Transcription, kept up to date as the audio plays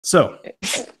So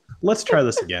let's try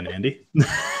this again, Andy.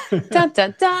 Dun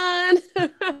dun dun.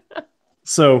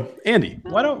 So, Andy,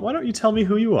 why don't you tell me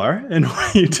who you are and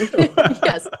what you do?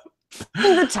 Yes,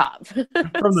 from the top.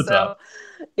 From the top.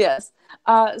 Yes.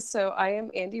 So I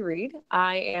am Andi Wrede.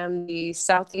 I am the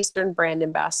Southeastern brand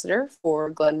ambassador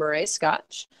for Glen Moray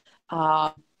Scotch.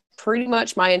 Pretty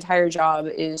much my entire job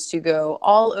is to go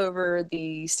all over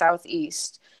the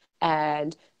Southeast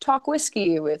and talk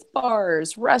whiskey with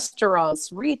bars,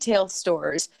 restaurants, retail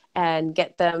stores, and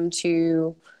get them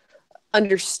to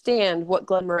understand what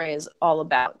Glen Moray is all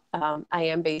about. I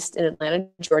am based in Atlanta,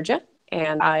 Georgia,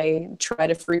 and I try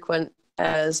to frequent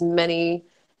as many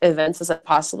events as I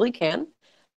possibly can.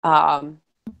 And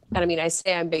I mean, I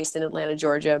say I'm based in Atlanta,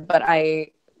 Georgia, but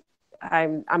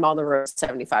I'm on the road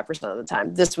 75% of the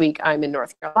time. This week I'm in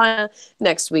North Carolina.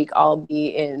 Next week I'll be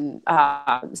in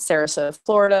Sarasota,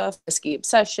 Florida, for Ski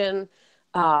Obsession.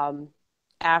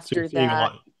 After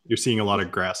that, you're seeing a lot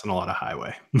of grass and a lot of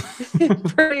highway.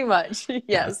 pretty much,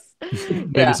 yes.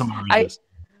 Maybe Yeah. some oranges.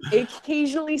 I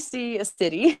occasionally see a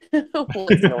city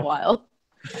once in a while,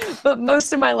 but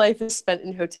most of my life is spent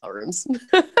in hotel rooms.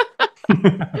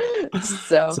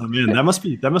 So man, that must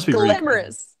be glamorous. Really cool.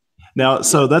 Now,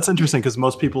 so that's interesting because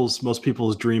most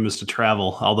people's dream is to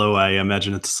travel, although I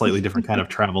imagine it's a slightly different kind of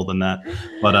travel than that.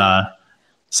 But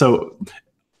so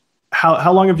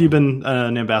how long have you been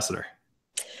an ambassador?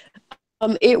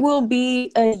 It will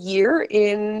be a year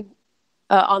in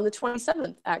on the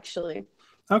 27th, actually.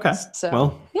 Okay. So,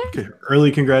 well, yeah. Okay.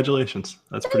 Early congratulations.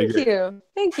 That's pretty great.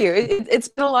 Thank you. It's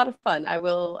been a lot of fun. I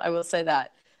will say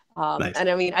that. Nice. And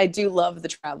I mean, I do love the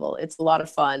travel. It's a lot of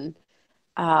fun.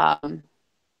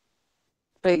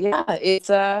 But yeah,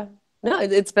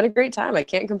 it's been a great time. I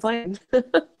can't complain.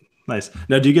 Nice.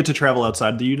 Now, do you get to travel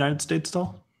outside the United States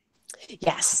still?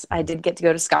 Yes, I did get to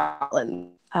go to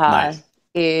Scotland Nice.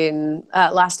 in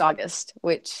last August,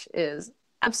 which is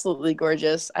absolutely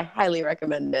gorgeous. I highly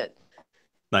recommend it.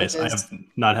 Nice. I have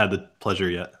not had the pleasure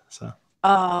yet. So.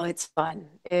 Oh, it's fun.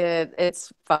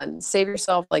 It's fun. Save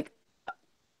yourself like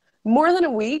more than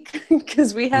a week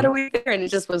because we had a week there and it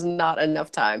just was not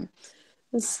enough time.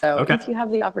 So if you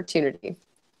have the opportunity,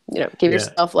 give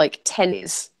yourself like 10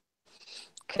 days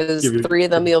because 3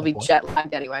 of them you'll be jet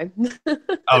lagged anyway.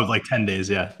 Oh, like 10 days.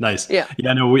 Yeah. Nice. Yeah.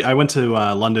 Yeah. No, I went to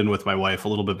London with my wife a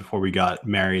little bit before we got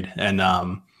married, and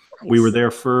nice. We were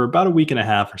there for about a week and a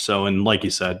half or so. And like you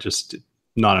said, just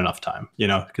not enough time,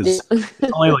 because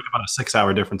it's only like about a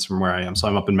 6-hour difference from where I am. So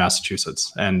I'm up in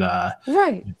Massachusetts, and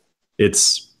right.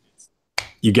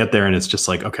 You get there and it's just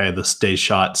like, okay, this day's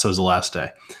shot. So's the last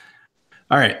day.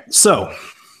 All right. So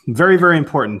very, very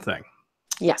important thing.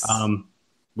 Yes.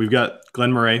 We've got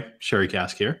Glen Moray Sherry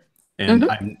Cask here, and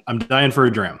I'm dying for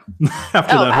a dram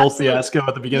after that whole fiasco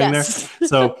at the beginning there.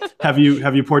 So have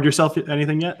you poured yourself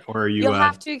anything yet, or are you? You'll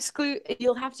have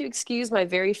to excuse my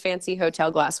very fancy hotel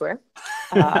glassware.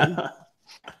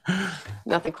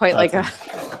 Nothing quite like a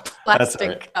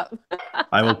plastic cup.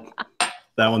 I will.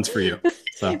 That one's for you.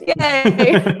 So.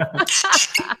 Yay!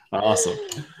 Awesome.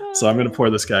 So I'm going to pour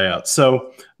this guy out.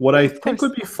 So what I think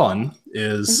would be fun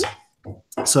is,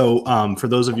 for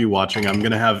those of you watching, I'm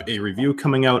going to have a review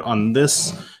coming out on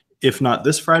this, if not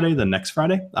this Friday, then next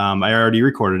Friday. I already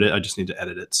recorded it. I just need to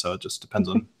edit it. So it just depends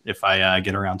on if I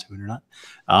get around to it or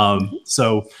not.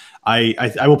 So I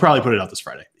will probably put it out this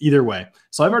Friday. Either way.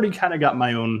 So I've already kind of got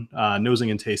my own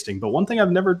nosing and tasting. But one thing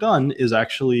I've never done is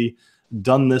actually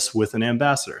done this with an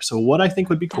ambassador. So what I think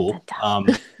would be cool,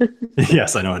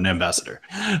 yes, I know, an ambassador,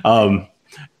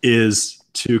 is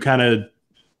to kind of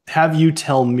have you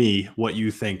tell me what you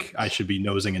think I should be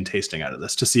nosing and tasting out of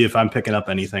this to see if I'm picking up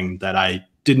anything that I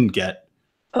didn't get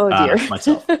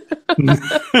myself. All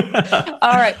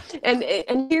right.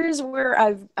 And here's where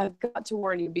I've got to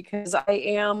warn you, because I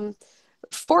am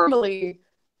formally,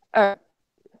 I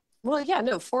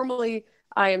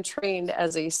am trained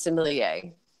as a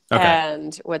sommelier. Okay.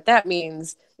 And what that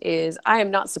means is I am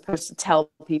not supposed to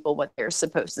tell people what they're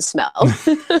supposed to smell.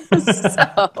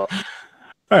 So,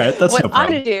 all right, that's what no problem. I'm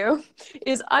going to do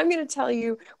is I'm going to tell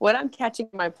you what I'm catching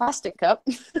in my plastic cup.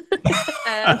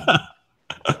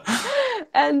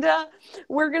 and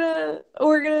we're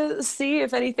gonna see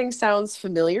if anything sounds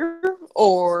familiar,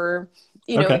 or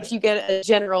if you get a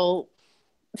general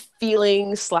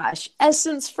feeling /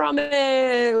 essence from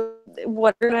it.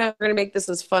 We're gonna make this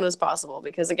as fun as possible,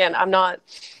 because again, I'm not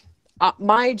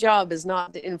my job is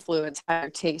not to influence how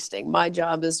you're tasting. My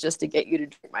job is just to get you to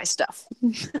drink my stuff.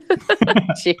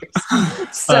 Cheers.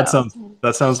 So.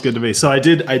 That sounds good to me. So I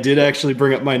did actually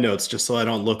bring up my notes just so I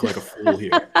don't look like a fool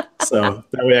here. So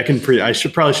that way I can probably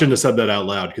shouldn't have said that out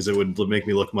loud because it would make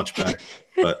me look much better.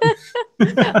 but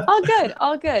all good,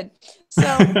 all good.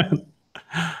 So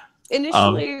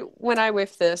initially, when I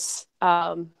whiff this,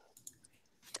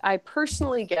 I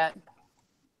personally get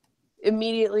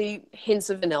immediately hints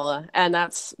of vanilla, and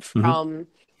that's from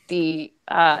the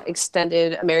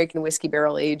extended American whiskey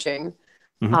barrel aging.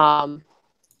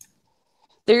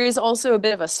 There is also a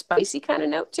bit of a spicy kind of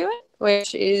note to it,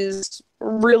 which is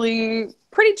really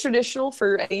pretty traditional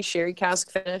for any sherry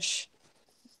cask finish.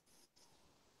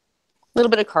 A little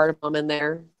bit of cardamom in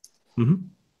there.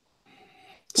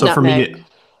 So Nutmeg.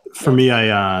 for me,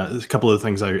 a couple of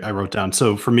things I wrote down.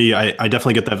 So for me, I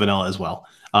definitely get that vanilla as well.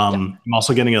 I'm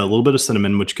also getting a little bit of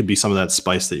cinnamon, which could be some of that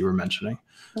spice that you were mentioning.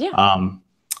 Yeah.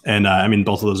 And I mean,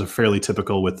 both of those are fairly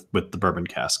typical with the bourbon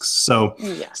casks. So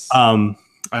yes.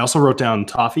 I also wrote down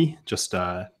toffee, just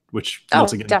which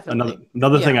once again definitely.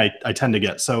 another thing I tend to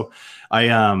get. So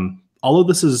although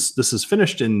this is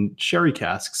finished in sherry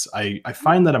casks, I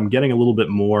find that I'm getting a little bit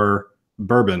more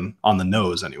bourbon on the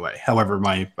nose anyway. However,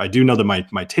 I do know that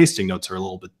my tasting notes are a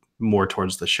little bit more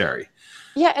towards the sherry.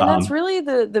 Yeah, and that's really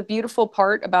the beautiful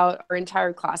part about our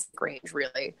entire classic range,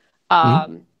 really.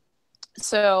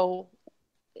 So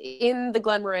in the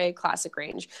Glen Moray Classic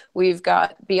range, we've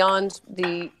got, beyond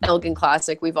the Elgin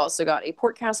Classic, we've also got a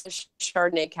port cask,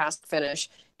 Chardonnay cask finish,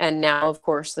 and now, of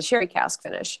course, the sherry cask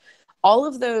finish. All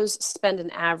of those spend an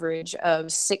average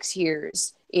of 6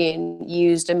 years in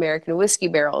used American whiskey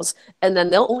barrels, and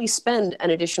then they'll only spend an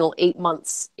additional 8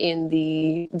 months in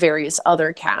the various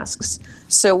other casks.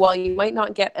 So while you might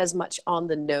not get as much on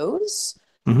the nose,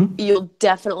 you'll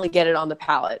definitely get it on the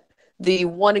palate. The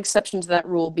one exception to that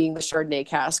rule being the Chardonnay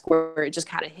cask, where it just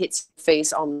kind of hits your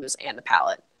face on the nose and the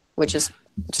palate, which is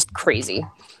just crazy.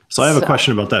 So I have a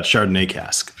question about that Chardonnay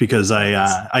cask, because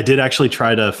I did actually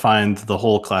try to find the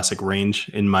whole classic range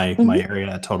in my area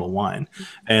at Total Wine,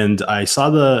 and I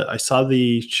saw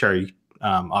the sherry,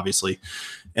 obviously,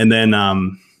 and then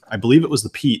I believe it was the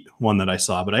peat one that I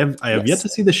saw, but I have yet to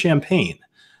see the champagne.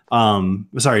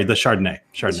 Sorry, the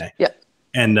Chardonnay. Yeah.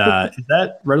 And is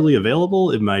that readily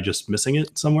available? Am I just missing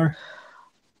it somewhere?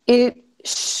 It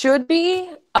should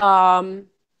be. Now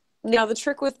the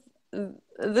trick with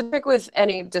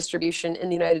any distribution in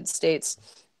the United States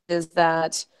is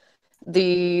that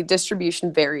the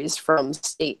distribution varies from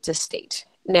state to state.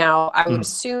 Now, I would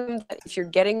assume that if you're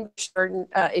getting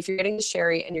the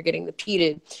sherry and you're getting the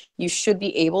peated, you should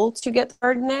be able to get the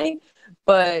Chardonnay.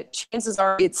 But chances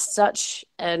are it's such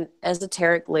an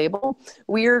esoteric label.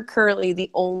 We're currently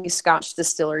the only Scotch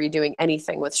distillery doing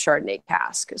anything with Chardonnay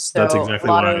cask. So that's exactly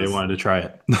why I wanted to try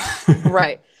it.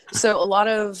 Right. So a lot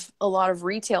of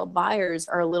retail buyers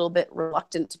are a little bit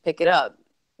reluctant to pick it up,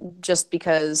 just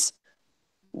because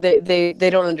they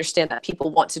don't understand that people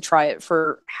want to try it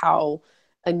for how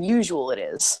unusual it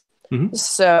is.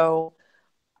 So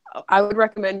I would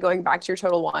recommend going back to your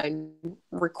Total Wine,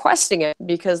 requesting it,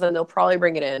 because then they'll probably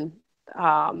bring it in.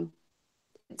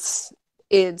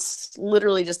 It's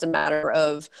literally just a matter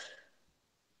of,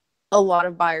 a lot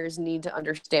of buyers need to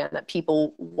understand that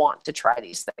people want to try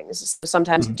these things. So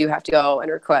sometimes you do have to go and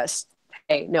request,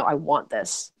 hey, no, I want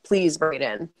this. Please bring it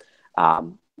in.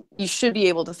 You should be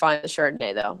able to find the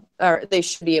Chardonnay, though, or they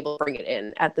should be able to bring it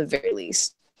in at the very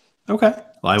least. Okay.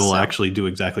 Well, I will actually do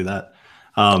exactly that.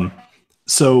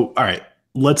 So, all right,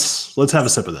 let's have a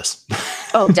sip of this.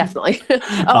 Oh, definitely.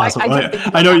 Awesome.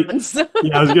 I know.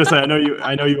 Yeah, I was gonna say,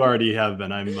 I know you already have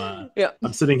been.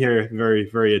 I'm sitting here very,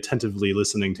 very attentively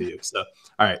listening to you. So,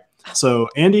 all right. So,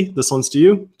 Andy, this one's to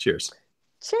you. Cheers.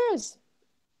 Cheers.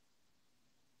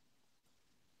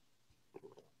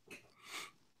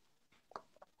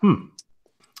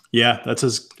 Yeah, that's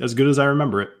as good as I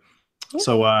remember it.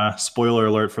 So spoiler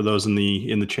alert for those in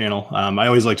the channel. I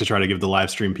always like to try to give the live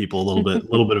stream people a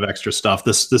little bit of extra stuff.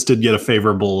 This did get a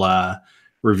favorable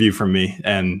review from me,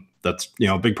 and that's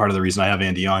a big part of the reason I have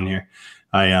Andy on here.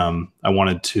 I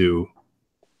wanted to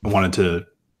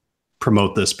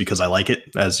promote this because I like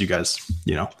it, as you guys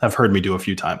have heard me do a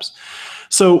few times.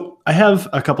 So I have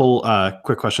a couple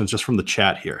quick questions just from the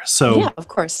chat here. So yeah, of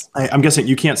course. I'm guessing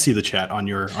you can't see the chat on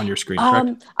your screen,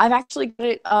 correct? I've actually got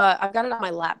it. I've got it on my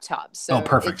laptop. So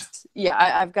perfect.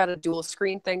 I've got a dual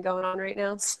screen thing going on right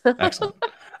now. Excellent.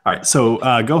 All right. So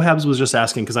Go Habs was just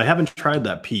asking, because I haven't tried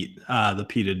that peat, the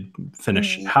peated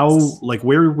finish. How,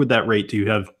 where would that rate? Do you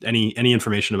have any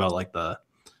information about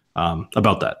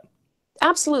about that?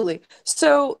 Absolutely.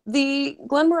 So the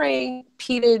Glen Moray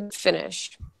peated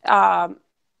finish,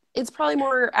 it's probably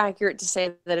more accurate to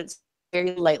say that it's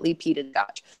very lightly peated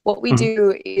Scotch. What we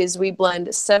do is we blend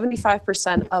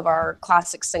 75% of our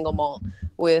classic single malt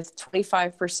with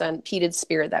 25% peated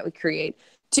spirit that we create.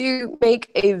 to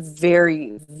make a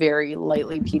very, very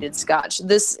lightly peated scotch.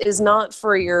 This is not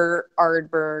for your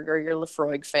Ardbeg or your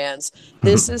Lafroig fans.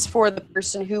 This is for the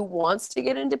person who wants to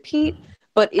get into peat,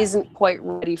 but isn't quite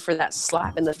ready for that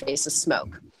slap in the face of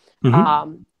smoke.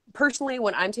 Personally,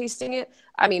 when I'm tasting it,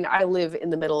 I mean, I live in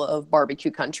the middle of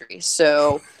barbecue country,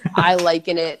 so I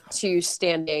liken it to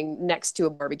standing next to a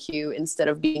barbecue instead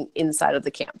of being inside of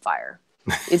the campfire.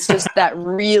 It's just that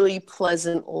really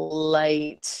pleasant,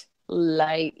 light,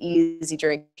 easy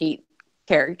drink peat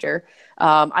character.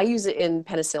 I use it in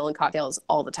penicillin cocktails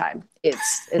all the time.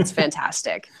 It's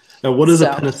fantastic. Now, what is a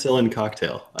penicillin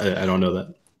cocktail? I don't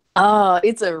know that.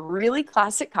 It's a really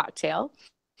classic cocktail,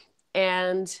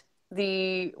 and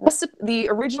the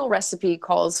original recipe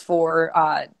calls for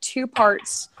 2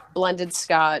 parts blended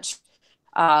scotch,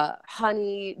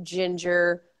 honey,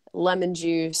 ginger, lemon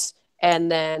juice,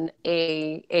 and then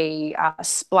a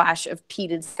splash of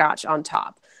peated scotch on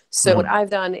top. So what I've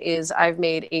done is I've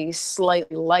made a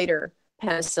slightly lighter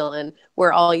penicillin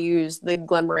where I'll use the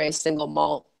Glen Moray single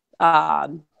malt,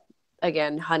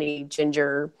 again, honey,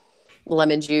 ginger,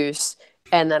 lemon juice,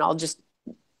 and then I'll just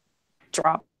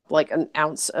drop like an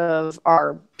ounce of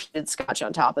our peated scotch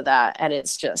on top of that, and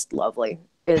it's just lovely.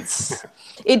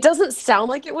 It doesn't sound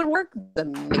like it would work, but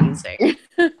it's amazing.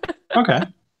 Okay.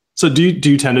 So do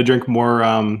you tend to drink more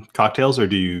cocktails, or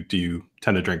do you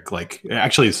tend to drink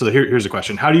actually? So here's a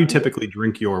question: how do you typically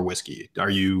drink your whiskey? Are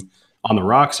you on the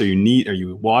rocks? Are you neat? Are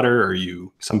you water? Are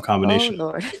you some combination? Oh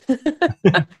Lord,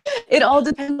 it all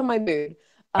depends on my mood.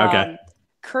 Okay.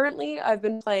 Currently, I've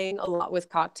been playing a lot with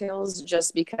cocktails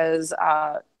just because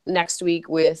next week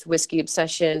with Whiskey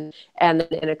Obsession, and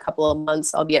then in a couple of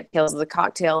months I'll be at Tales of the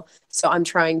Cocktail. So I'm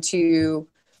trying to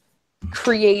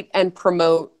create and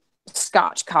promote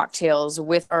Scotch cocktails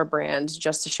with our brand,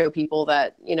 just to show people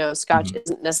that, you know, Scotch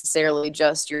isn't necessarily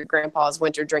just your grandpa's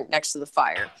winter drink next to the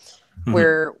fire.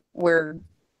 We're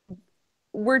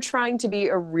trying to be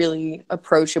a really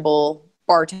approachable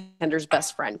bartender's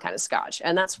best friend kind of Scotch,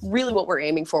 and that's really what we're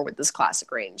aiming for with this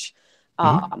classic range.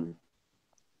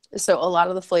 So a lot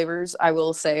of the flavors, I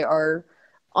will say, are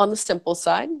on the simple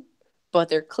side, but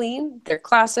they're clean, they're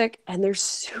classic, and they're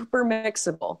super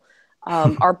mixable.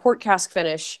 Our port cask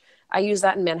finish, I use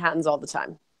that in Manhattans all the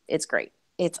time. It's great.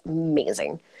 It's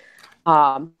amazing.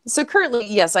 So currently,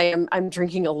 yes, I'm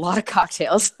drinking a lot of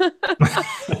cocktails.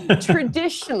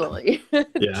 Traditionally,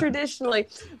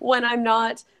 when I'm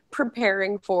not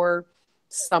preparing for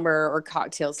summer or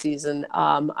cocktail season,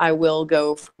 I will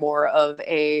go for more of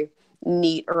a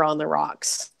neat or on the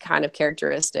rocks kind of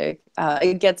characteristic.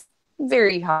 It gets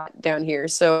very hot down here,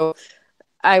 so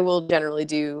I will generally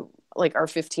do like our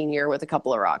 15-year with a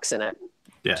couple of rocks in it.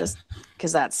 Yeah, just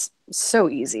because that's so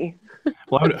easy.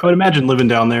 Well, I would imagine living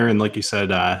down there and, like you said,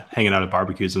 hanging out at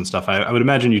barbecues and stuff, I would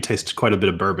imagine you taste quite a bit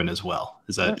of bourbon as well.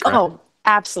 Is that correct? Oh,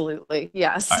 absolutely.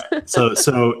 Yes. All right.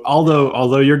 So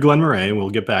although you're Glen Moray, and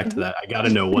we'll get back to that, I got to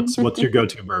know what's your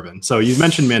go-to bourbon. So you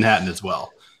mentioned Manhattan as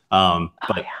well.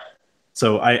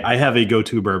 So I have a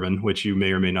go-to bourbon, which you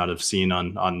may or may not have seen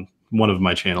on one of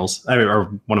my channels,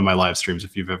 or one of my live streams,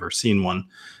 if you've ever seen one.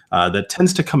 That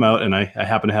tends to come out, and I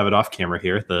happen to have it off camera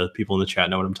here. The people in the chat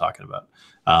know what I'm talking about.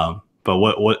 But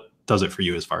what does it for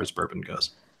you as far as bourbon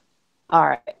goes? All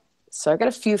right. So I've got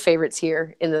a few favorites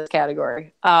here in this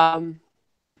category.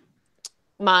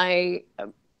 My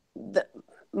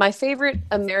favorite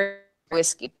American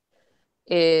whiskey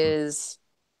is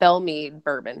Belle Meade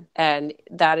bourbon, and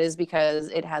that is because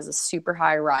it has a super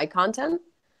high rye content.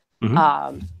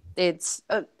 It's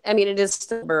it is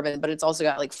still bourbon, but it's also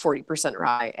got like 40%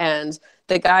 rye, and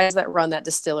the guys that run that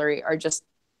distillery are just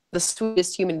the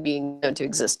sweetest human being known to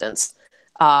existence.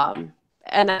 And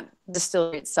that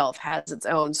distillery itself has its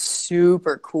own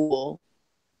super cool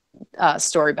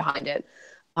story behind it.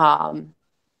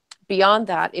 Beyond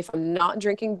that, if I'm not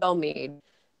drinking Belle Meade,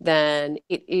 then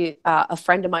a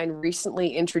friend of mine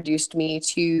recently introduced me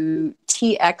to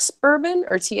TX bourbon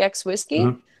or TX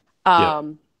whiskey.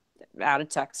 Out of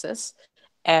Texas,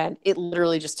 and it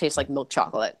literally just tastes like milk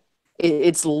chocolate.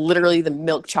 It's literally the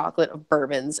milk chocolate of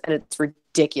bourbons, and it's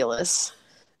ridiculous.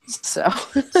 So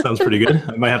sounds pretty good.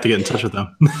 I might have to get in touch with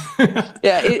them.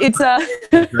 Yeah,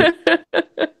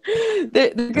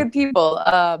 they're good people.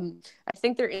 I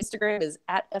think their Instagram is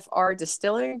 @FR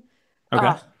Distilling.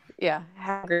 Okay. Yeah,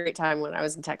 had a great time when I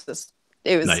was in Texas.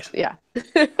 It was nice. Yeah.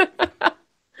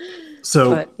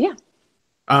 So but, yeah.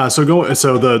 So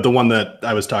the one that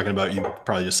I was talking about, you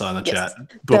probably just saw in the chat.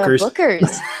 Booker's.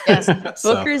 Booker's. Yes.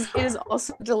 Booker's is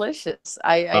also delicious.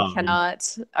 I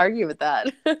cannot argue with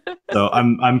that. So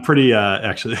I'm pretty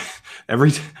actually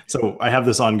so I have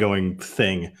this ongoing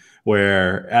thing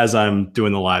where as I'm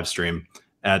doing the live stream,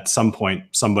 at some point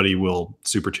somebody will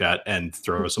super chat and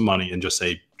throw some money and just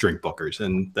say drink Booker's,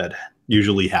 and that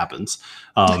usually happens.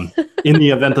 In the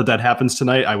event that happens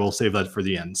tonight, I will save that for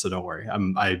the end, so don't worry.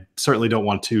 I certainly don't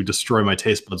want to destroy my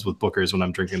taste buds with Booker's when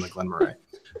I'm drinking the Glen Moray.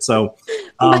 So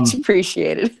much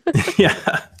appreciated. Yeah.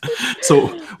 So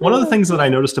one of the things that I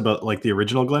noticed about like the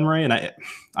original Glen Moray, and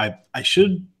I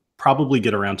should probably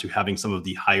get around to having some of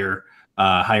the higher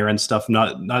end stuff,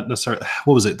 not necessarily.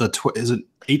 What was it? Is it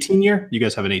 18 year? You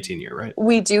guys have an 18 year, right?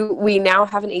 We do. We now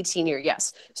have an 18 year.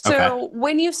 Yes. So okay.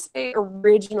 When you say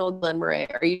original Glen Moray,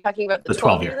 are you talking about the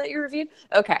 12 year that you reviewed?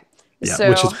 Okay. Yeah, so...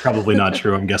 which is probably not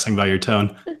true. I'm guessing by your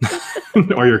tone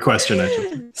or your question.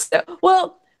 Actually. So,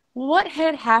 well, what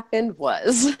had happened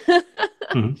was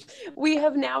we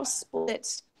have now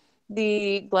split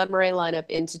the Glen Moray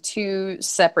lineup into two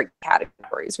separate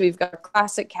categories. We've got a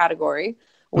classic category,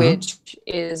 which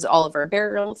is all of our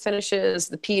barrel finishes,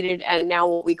 the peated, and now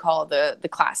what we call the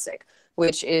classic,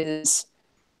 which is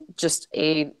just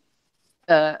a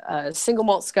single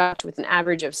malt Scotch with an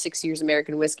average of 6 years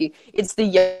American whiskey. It's the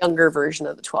younger version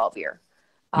of the 12 year.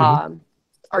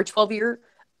 Our 12 year,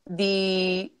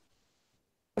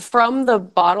 from the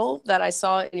bottle that I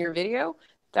saw in your video,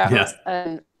 that was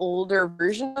an older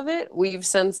version of it. We've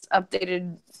since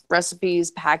updated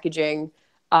recipes, packaging.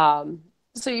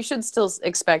 So you should still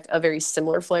expect a very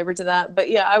similar flavor to that. But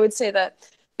yeah, I would say that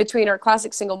between our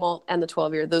classic single malt and the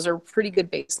 12 year, those are pretty good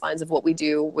baselines of what we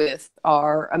do with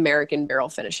our American barrel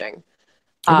finishing.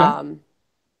 Okay.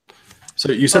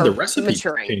 So you said the recipe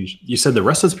changed. You said the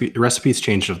recipes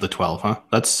changed of the 12, huh?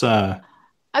 That's do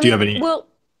you have any? Well,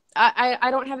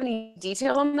 I don't have any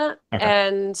detail on that. Okay.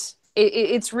 And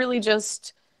it's really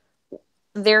just,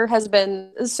 there has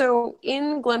been, so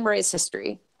in Glen Moray's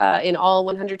history, in all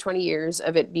 120 years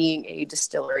of it being a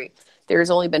distillery, there's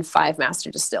only been 5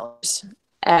 master distillers.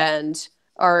 And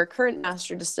our current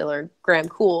master distiller, Graham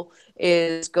Cool,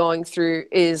 is doing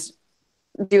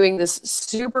this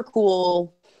super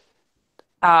cool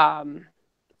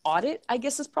audit, I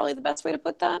guess is probably the best way to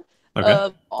put that,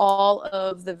 of all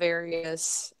of the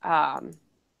various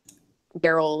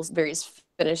barrels, various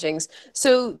finishings.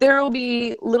 So there will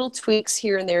be little tweaks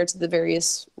here and there to the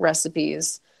various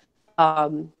recipes.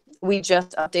 We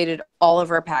just updated all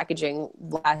of our packaging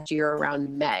last year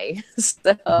around May.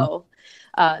 So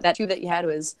that tube that you had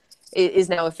is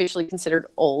now officially considered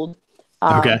old.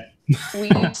 We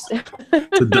used to,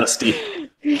 it's a dusty.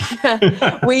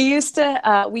 we used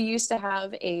to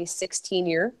have a 16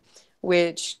 year,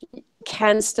 which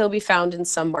can still be found in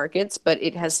some markets, but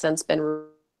it has since been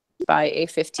replaced by a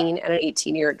 15 and an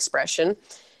 18 year expression.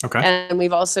 Okay. And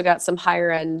we've also got some higher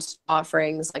end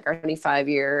offerings like our 25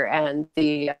 year and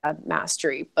the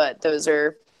mastery, but those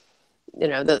are,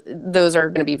 those are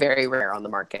going to be very rare on the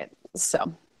market.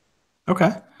 So.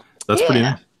 Okay. That's pretty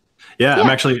nice. Yeah, I'm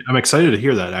excited to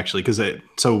hear that actually, because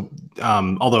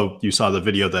although you saw the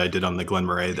video that I did on the Glen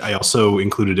Moray, I also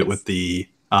included it with the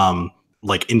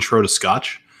intro to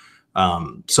Scotch.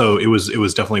 So it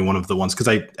was definitely one of the ones,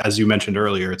 because as you mentioned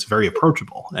earlier, it's very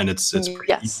approachable and it's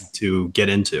pretty easy to get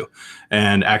into.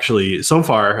 And actually, so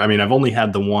far, I mean, I've only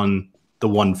had the one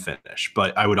finish,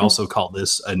 but I would also call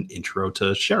this an intro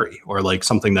to sherry, or like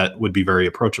something that would be very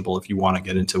approachable if you want to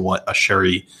get into what a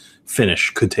sherry finish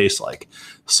could taste like.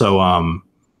 So I'm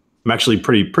actually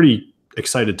pretty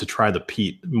excited to try the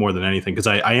peat more than anything, because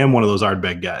I am one of those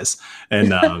Ardbeg guys, and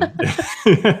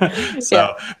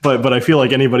but I feel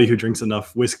like anybody who drinks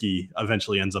enough whiskey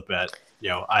eventually ends up at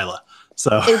Islay.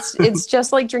 So it's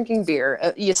just like drinking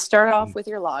beer. You start off with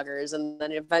your lagers, and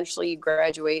then eventually you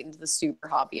graduate into the super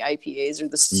hoppy IPAs or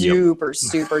the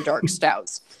super dark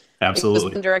stouts.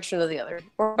 Absolutely, one direction or the other,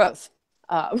 or both.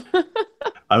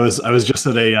 I was just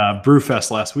at a brew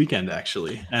fest last weekend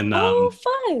actually, and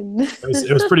fun!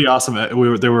 it was pretty awesome. I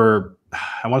want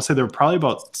to say there were probably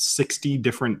about 60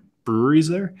 different breweries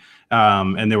there,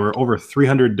 and there were over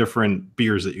 300 different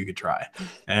beers that you could try,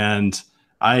 and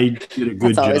I did a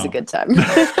good job. That's always a good time.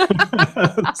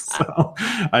 So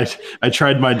I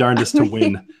tried my darndest to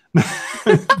win.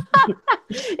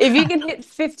 If you can hit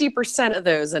 50% of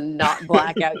those and not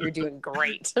black out, you're doing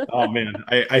great. Oh man,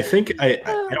 I think I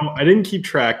didn't keep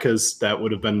track, because that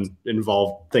would have been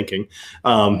involved thinking,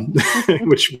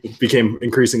 which became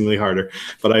increasingly harder.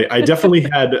 But I definitely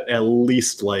had at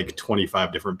least like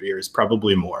 25 different beers,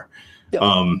 probably more. Yep.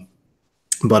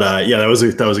 But that was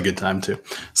a good time too.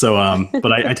 So,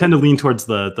 but I tend to lean towards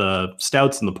the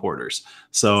stouts and the porters.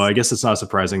 So I guess it's not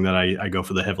surprising that I go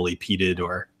for the heavily peated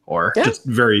or just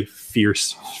very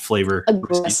fierce flavor,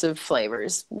 aggressive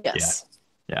flavors. Yes.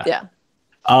 Yeah.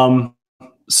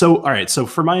 So, all right. So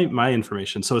for my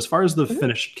information, so as far as the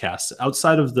finished casks,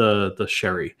 outside of the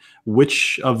sherry,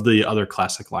 which of the other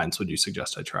classic lines would you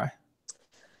suggest I try?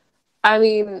 I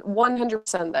mean,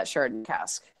 100% that Chardonnay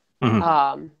cask.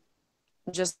 Hmm.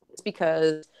 Just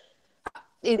because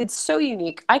it's so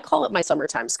unique. I call it my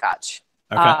summertime scotch.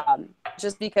 Okay.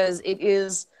 Just because it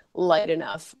is light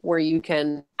enough where you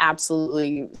can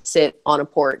absolutely sit on a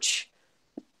porch,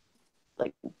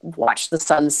 like watch the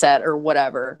sunset or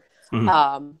whatever. Hmm.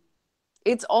 Um,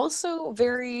 it's also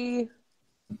very,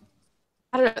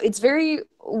 I don't know, it's very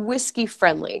whiskey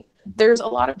friendly. There's a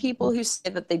lot of people who say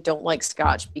that they don't like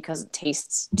scotch because it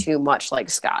tastes too much like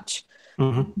scotch.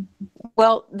 Hmm.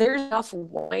 Well, there's enough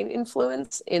wine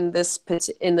influence in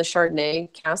in the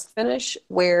Chardonnay cask finish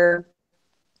where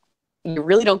you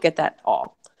really don't get that at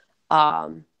all.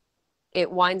 Um, it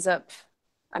winds up.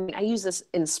 I mean, I use this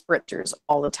in spritzers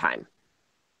all the time.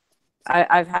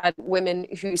 I've had women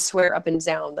who swear up and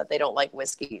down that they don't like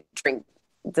whiskey drink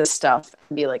this stuff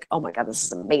and be like, "Oh my god, this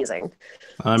is amazing."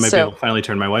 I might be able So to finally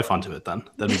turn my wife onto it then.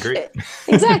 That'd be great.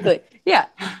 exactly, yeah.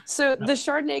 So the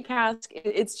Chardonnay cask,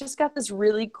 it's just got this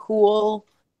really cool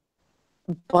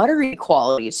buttery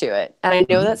quality to it. And I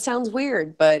know Mhm. that sounds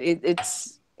weird, but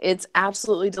it's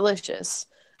absolutely delicious.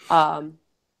 And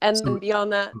then So,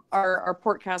 beyond that, our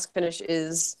port cask finish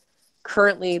is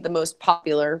currently the most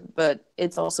popular, but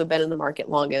it's also been in the market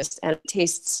longest, and it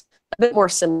tastes a bit more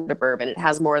similar to bourbon. It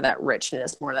has more of that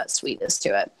richness, more of that sweetness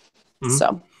to it. mhm.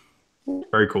 So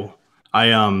Very cool. I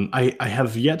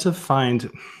have yet to find.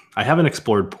 I haven't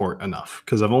explored port enough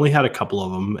because I've only had a couple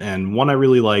of them, and one I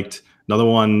really liked. Another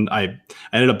one I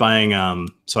ended up buying.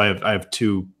 So I have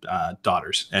two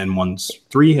daughters, and one's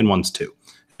 3 and one's 2,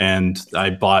 and I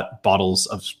bought bottles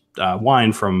of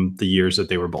wine from the years that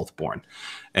they were both born, oh,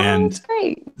 and that's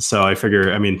great. so I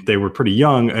figure, I mean, they were pretty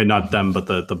young, not them, but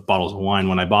the bottles of wine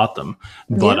when I bought them.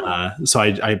 But Yeah. so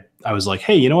I was like,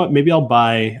 hey, you know what? Maybe I'll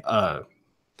buy.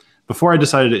 Before I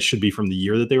decided it should be from the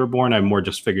year that they were born, I more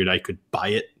just figured I could buy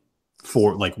it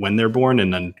for like when they're born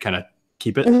and then kind of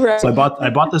keep it. So Right. I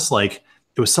bought this, like,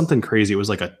 it was something crazy. It was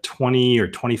like a 20 or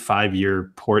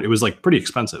 25-year port. It was like pretty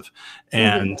expensive. Mhm.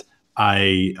 And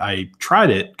I tried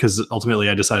it because ultimately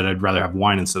I decided I'd rather have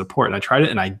wine instead of port. And I tried it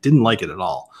and I didn't like it at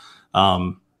all.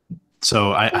 Um,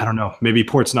 so I don't know. Maybe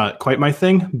port's not quite my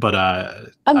thing, but I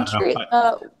I'm don't know. curious.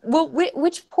 Well,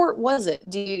 which port was it?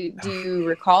 Do you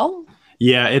recall?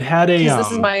 Yeah, it had a Because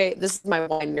this is my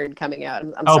wine nerd coming out.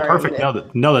 I'm oh, sorry.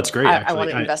 perfect. No, that's great I actually.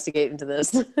 want to investigate into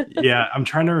this. Yeah, I'm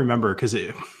trying to remember because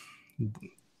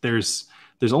there's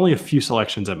there's only a few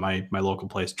selections at my local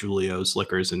place, Julio's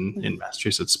Liquors in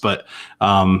Massachusetts, but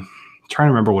trying to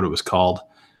remember what it was called.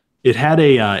 It had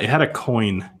a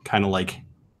coin kind of like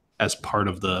as part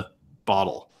of the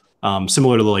bottle,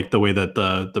 similar to like the way that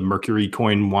the Mercury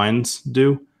coin wines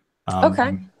do.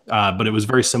 Okay. But it was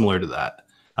very similar to that,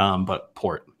 but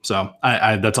port. So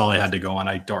I that's all I had to go on.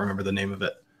 I don't remember the name of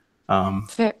it. Um,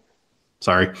 Fair.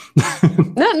 Sorry.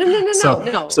 No, no, no, no, no, So,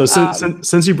 no. so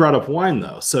since you brought up wine,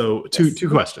 though, so Yes. two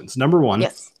questions. Number one,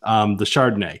 Yes. the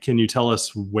Chardonnay. Can you tell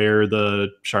us where the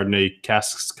Chardonnay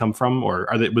casks come from, or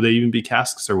would they even be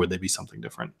casks, or would they be something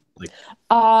different? Like,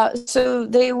 So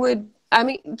they would. I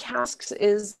mean, casks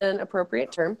is an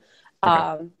appropriate term, okay,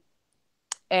 um,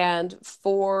 and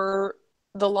for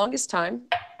the longest time,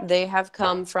 they have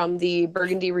come from the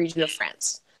Burgundy region of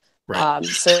France. right,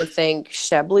 So think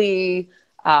Chablis,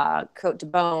 Côte de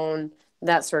Beaune,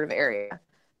 that sort of area.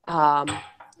 Um,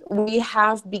 we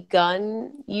have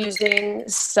begun using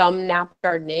some Napa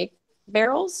Chardonnay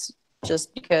barrels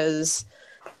just because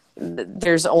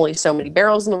there's only so many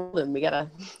barrels in the world and we gotta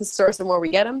store some more we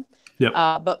get them. yep,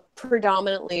 But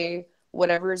predominantly,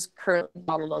 whatever is currently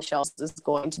bottled on shelves is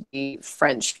going to be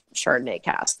French Chardonnay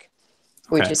cask,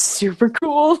 which okay. is super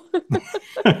cool.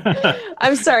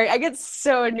 I'm sorry, I get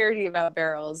so nerdy about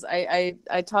barrels. I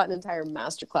taught an entire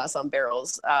masterclass on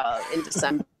barrels in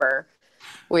December,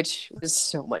 which was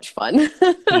so much fun.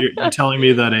 You're telling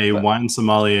me that a But wine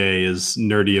sommelier is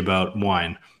nerdy about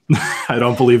wine. I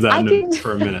don't believe that I can,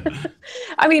 for a minute.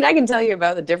 I mean, I can tell you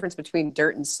about the difference between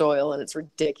dirt and soil, and it's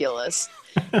ridiculous.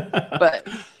 But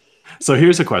So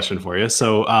here's a question for you.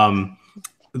 So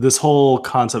this whole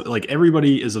concept, like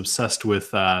everybody is obsessed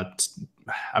with I'm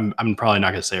probably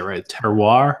not going to say it right,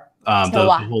 terroir. The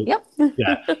terroir, whole, yep,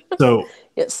 yeah. So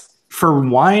yes, for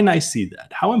wine, I see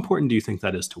that. How important do you think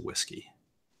that is to whiskey?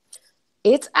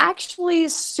 it's actually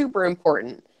super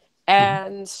important, Mhm.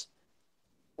 and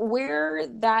where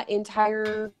that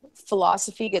entire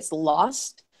philosophy gets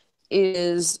lost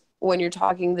is when you're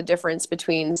talking the difference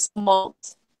between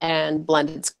malt and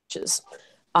blended scotches.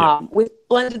 Yep. With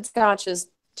blended scotches,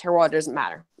 terroir doesn't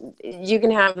matter. You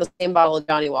can have the same bottle of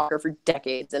Johnny Walker for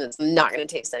decades and it's not going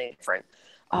to taste any different.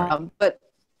 Right. But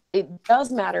it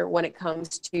does matter when it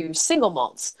comes to single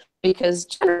malts, because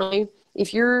generally,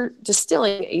 if you're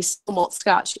distilling a single malt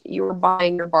scotch, you're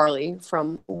buying your barley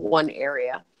from one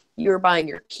area. You're buying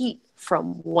your peat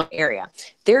from one area.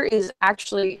 There is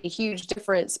actually a huge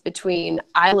difference between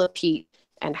Isla peat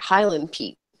and Highland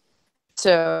peat.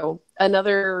 So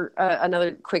another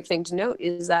quick thing to note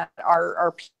is that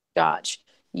our peat scotch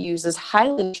uses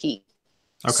Highland peat.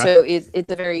 Okay. So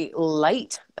it's a very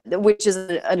light, which is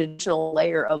an additional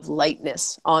layer of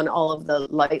lightness on all of the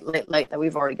light that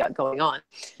we've already got going on.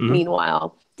 Mm-hmm.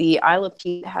 Meanwhile, the Isla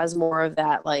peat has more of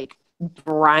that like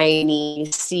briny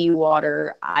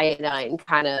seawater iodine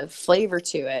kind of flavor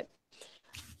to it.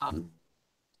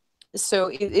 So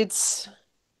it's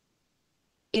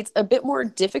a bit more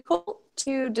difficult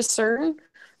to discern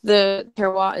the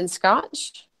terroir in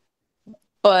Scotch,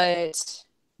 but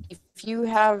if you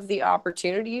have the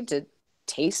opportunity to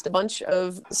taste a bunch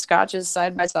of scotches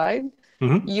side by side,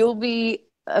 mm-hmm. you'll be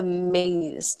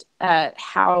amazed at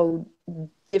how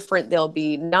different they'll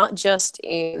be, not just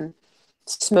in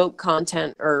smoke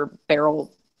content or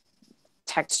barrel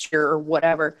texture or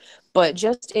whatever, but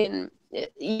just in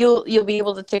you'll be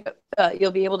able to pick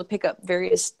up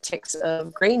various ticks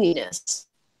of graininess,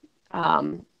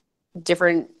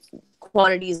 different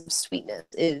quantities of sweetness.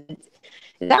 It's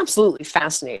absolutely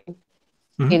fascinating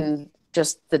mm-hmm. in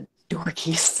just the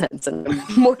dorky sense, and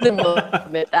I'm more than willing to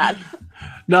admit that.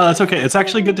 No, that's okay. It's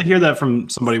actually good to hear that from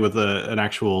somebody with an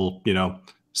actual,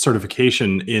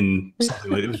 certification in something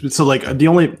like this. So like do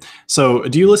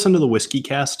you listen to the Whiskey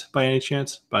Cast by any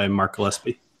chance by Mark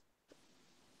Gillespie?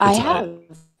 I have.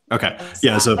 Okay.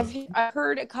 Yeah. So I've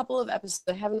heard a couple of episodes.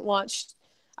 I haven't watched.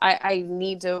 I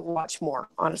need to watch more.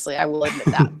 Honestly, I will admit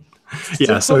that.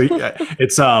 Yeah. So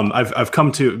it's I've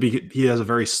come to. He has a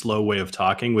very slow way of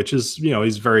talking, which is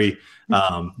he's very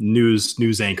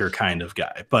news anchor kind of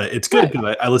guy. But it's good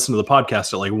because I listen to the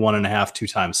podcast at like 1.5, 2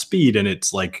 times speed, and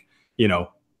it's like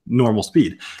normal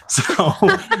speed. So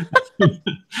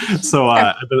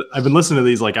I've been listening to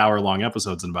these like hour-long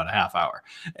episodes in about a half hour.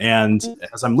 And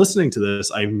as I'm listening to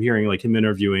this, I'm hearing like him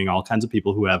interviewing all kinds of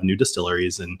people who have new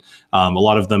distilleries, and a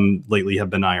lot of them lately have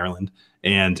been Ireland,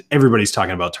 and everybody's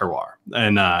talking about terroir.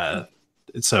 And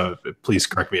so please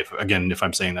correct me if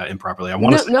I'm saying that improperly.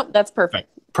 No, that's perfect.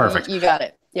 Perfect. You got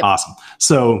it. Yep. Awesome.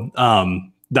 So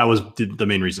that was the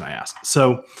main reason I asked.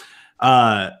 So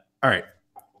all right.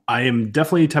 I am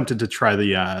definitely tempted to try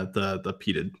the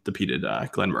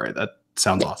peated Glen Moray. That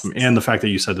sounds awesome, and the fact that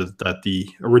you said that the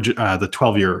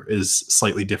 12-year is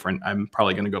slightly different. I'm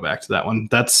probably going to go back to that one.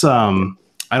 That's I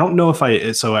don't know if I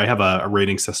have a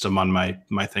rating system on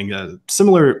my thing,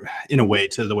 similar in a way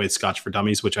to the way Scotch for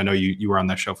Dummies, which I know you were on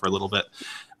that show for a little bit,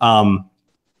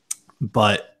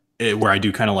 but where I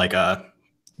do kind of like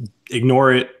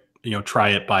ignore it. Try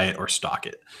it, buy it, or stock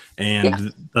it.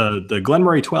 And the Glen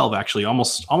Moray 12 actually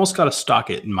almost got to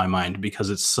stock it in my mind because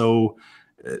it's so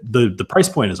the price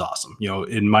point is awesome.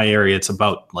 In my area, it's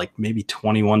about like maybe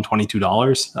 $21,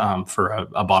 $22 for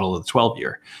a bottle of the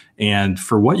 12-year. And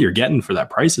for what you're getting for that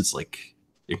price, it's like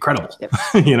incredible. Yep.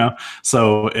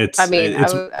 So it's. I mean,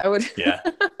 I would. Yeah.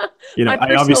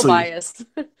 I obviously biased.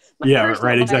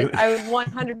 Right. Exactly. I would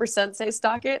 100% say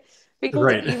stock it.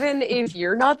 Because even if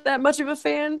you're not that much of a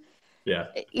fan,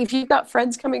 if you've got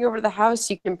friends coming over to the house,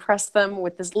 you can impress them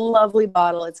with this lovely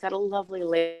bottle. It's got a lovely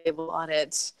label on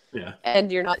it. Yeah.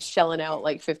 And you're not shelling out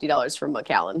like $50 for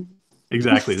Macallan.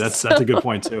 Exactly. That's a good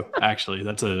point too. Actually,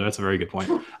 that's a very good point.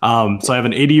 So I have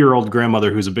an 80-year-old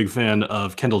grandmother who's a big fan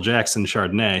of Kendall Jackson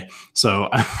Chardonnay. So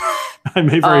I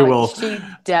may very well. She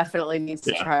definitely needs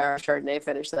to try our Chardonnay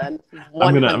finish then. 100%.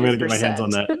 I'm gonna get my hands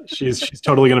on that. She's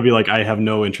totally gonna be like, I have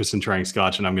no interest in trying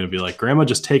Scotch, and I'm gonna be like, Grandma,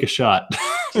 just take a shot.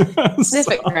 Sniff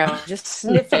it, Grandma. Just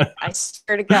sniff it. I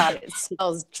swear to God, it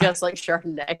smells just like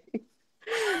Chardonnay.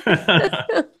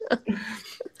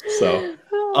 So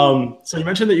you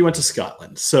mentioned that you went to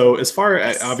Scotland. So as far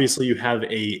as obviously you have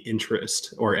an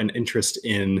interest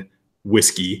in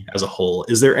whiskey as a whole,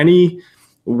 is there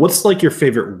what's like your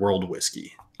favorite world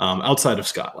whiskey outside of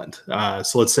Scotland?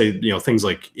 So let's say, things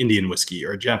like Indian whiskey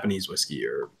or Japanese whiskey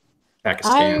or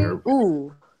Pakistan.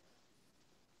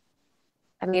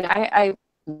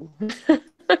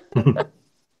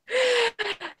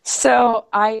 So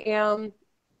I am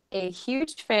a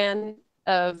huge fan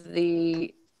of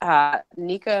the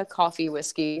Nikka coffee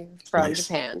whiskey from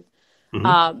Japan.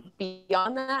 Mm-hmm.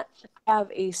 Beyond that, I have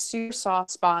a super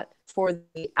soft spot for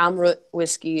the Amrut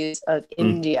whiskeys of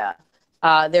India.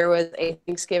 There was a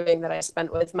Thanksgiving that I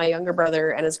spent with my younger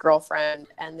brother and his girlfriend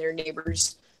and their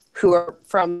neighbors who are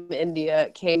from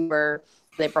India came over.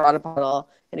 They brought a bottle,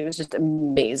 and it was just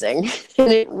amazing.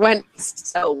 And it went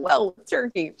so well with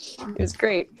turkey. It was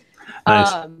great.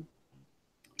 Nice.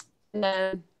 And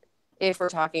then if we're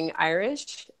talking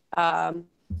Irish, I'm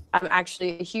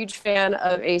actually a huge fan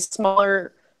of a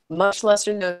smaller, much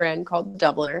lesser known brand called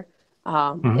Dubliner.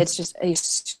 It's just a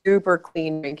super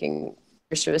clean drinking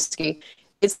Irish whiskey.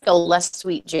 It's the less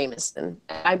sweet Jameson.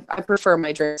 I prefer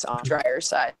my drinks on the drier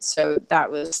side, so that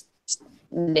was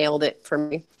nailed it for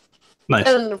me. Nice.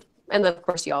 And then of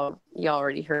course y'all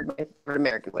already heard my favorite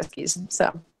American whiskeys.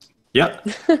 So yeah,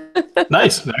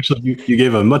 nice. Actually, you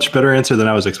gave a much better answer than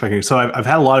I was expecting. So I've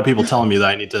had a lot of people telling me that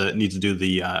I need to do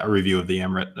the a review of the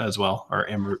Amrit as well, or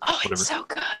Amrit, whatever. It's so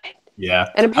good. Yeah,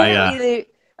 and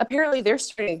apparently they're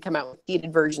starting to come out with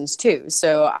heated versions too.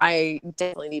 So I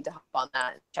definitely need to hop on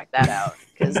that and check that out,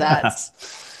 because that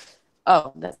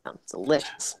sounds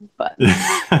delicious. But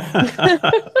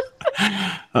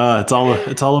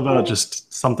it's all about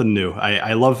just something new.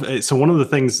 I love it. So one of the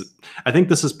things, I think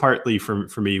this is partly for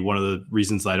me, one of the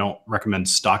reasons I don't recommend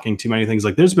stocking too many things.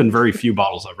 Like there's been very few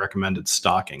bottles I've recommended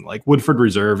stocking. Like Woodford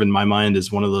Reserve in my mind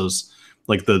is one of those,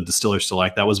 like the Distiller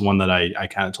Select. That was one that I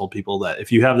kind of told people that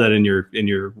if you have that in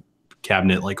your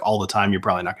cabinet like all the time, you're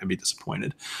probably not going to be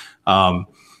disappointed. And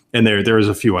there was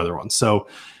a few other ones. So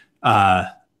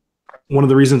one of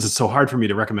the reasons it's so hard for me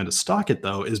to recommend to stock it,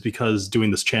 though, is because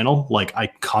doing this channel, like I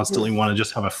constantly want to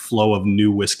just have a flow of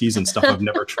new whiskeys and stuff I've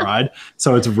never tried.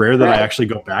 So it's rare that I actually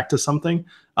go back to something.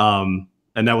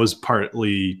 And that was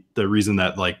partly the reason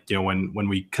that, like, you know, when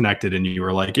we connected and you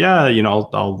were like, yeah, you know,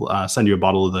 I'll send you a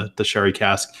bottle of the sherry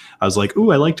cask. I was like,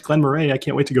 ooh, I liked Glen Moray. I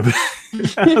can't wait to go back.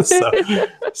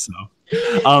 The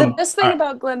best thing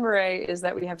about Glen Moray is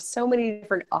that we have so many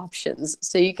different options.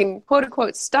 So you can quote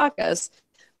unquote stock us,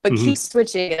 but keep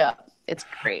switching it up. It's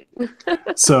great.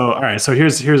 So, all right. So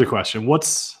here's a question.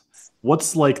 What's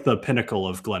like the pinnacle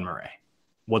of Glen Moray?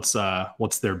 What's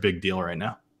their big deal right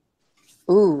now?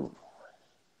 Ooh.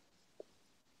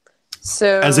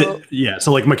 So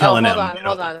So like McKellen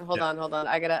hold on.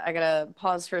 I gotta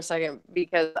pause for a second,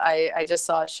 because I just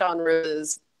saw Sean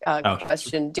Rose's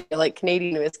question. Do you like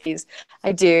Canadian whiskeys?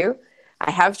 I do. I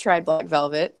have tried Black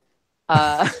Velvet.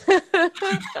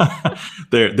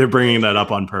 They're bringing that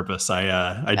up on purpose.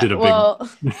 I did a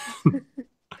big.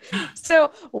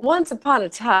 So once upon a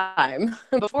time,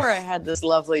 before I had this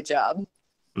lovely job,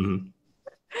 in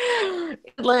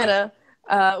Atlanta,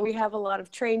 we have a lot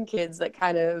of train kids that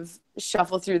kind of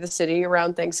shuffle through the city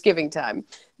around Thanksgiving time.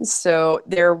 So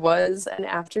there was an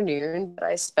afternoon that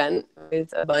I spent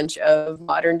with a bunch of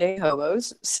modern day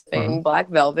hobos sipping Black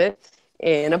Velvet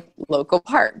in a local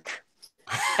park.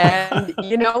 And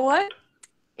you know what?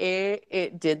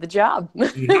 It did the job.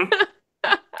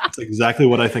 That's exactly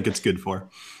what I think it's good for.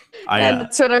 And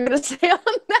that's what I'm going to say on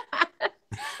that.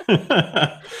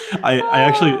 I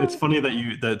actually, it's funny that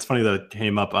it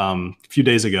came up a few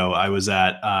days ago. I was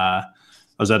at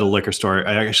a liquor store.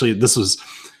 I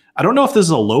don't know if this is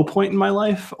a low point in my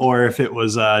life or if it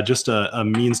was just a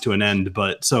means to an end.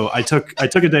 But so I took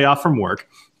a day off from work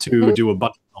to do a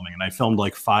bunch of filming, and I filmed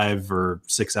like 5 or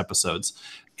 6 episodes.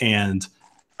 And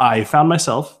I found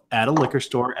myself at a liquor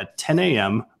store at 10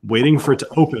 a.m. waiting for it to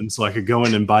open so I could go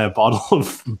in and buy a bottle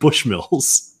of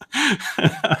Bushmills,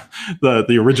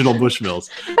 the original Bushmills.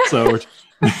 So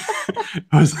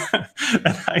I was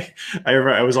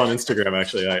on Instagram,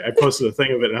 actually. I posted a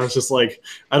thing of it, and I was just like,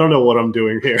 I don't know what I'm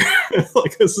doing here.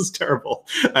 Like, this is terrible.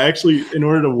 I actually, in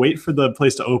order to wait for the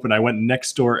place to open, I went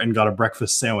next door and got a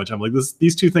breakfast sandwich. I'm like,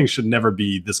 these two things should never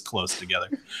be this close together.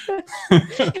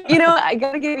 You know, I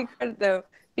gotta give you credit though,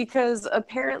 because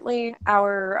apparently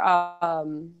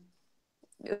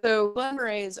so Glen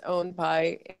Moray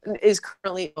is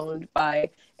currently owned by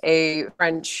a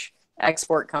French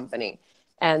export company,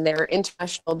 and their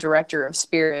international director of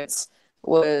spirits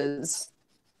was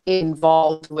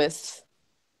involved with,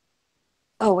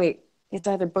 it's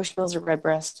either Bushmills or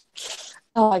Redbreast.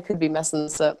 Oh, I could be messing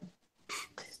this up.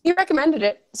 He recommended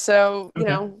it, so you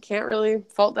know, can't really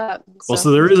fault that. Well, so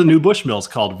there is a new Bushmills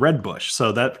called Red Bush,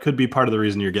 so that could be part of the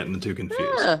reason you're getting the two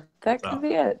confused. Yeah, that could be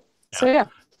it. Yeah. So yeah.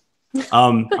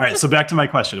 All right, so back to my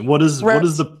question. What is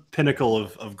the pinnacle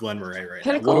of Glen Moray right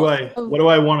now? What do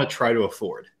I want to try to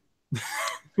afford?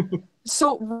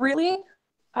 So really,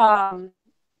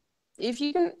 if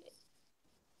you can,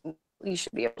 you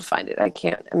should be able to find it. I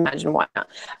can't imagine why not.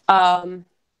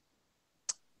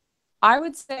 I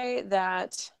would say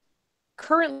that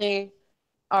currently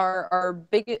our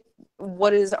biggest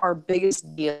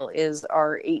deal is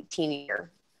our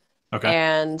 18-year. Okay.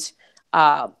 And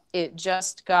it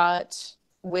just got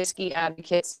Whiskey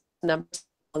Advocates number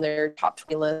on their top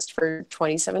 20 list for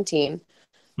 2017.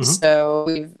 Mhm. So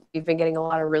we've been getting a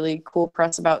lot of really cool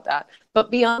press about that. But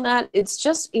beyond that, it's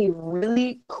just a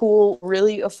really cool,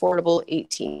 really affordable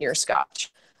 18-year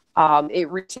Scotch. It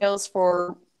retails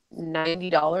for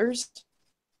 $90.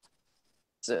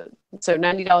 So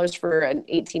 $90 for an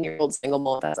 18-year-old single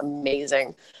malt. That's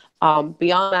amazing.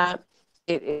 Beyond that,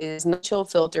 it is not chill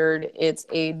filtered. It's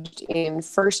aged in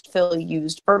first fill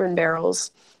used bourbon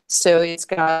barrels. So it's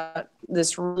got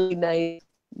this really nice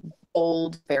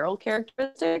bold barrel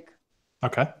characteristic.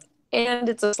 Okay. And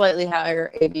it's a slightly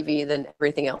higher ABV than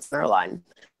everything else in our line.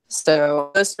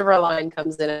 So most of our line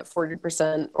comes in at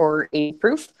 40% or 80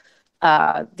 proof.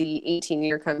 The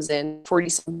 18-year comes in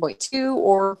 47.2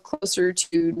 or closer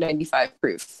to 95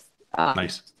 proof.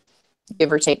 Nice.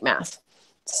 Give or take math.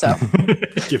 So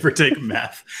give or take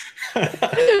math.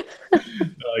 I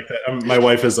like that. My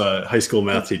wife is a high school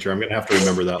math teacher. I'm going to have to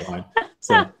remember that line.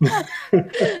 So.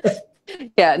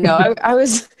 Yeah, no, I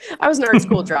was an art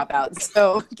school dropout,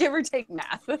 so give or take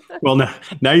math. Well,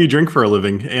 now you drink for a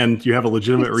living, and you have a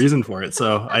legitimate reason for it.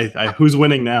 So, who's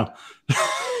winning now?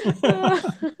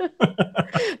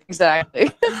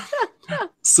 Exactly.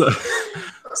 So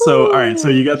all right. So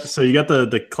you got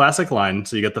the classic line.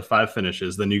 So you got the 5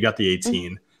 finishes. Then you got the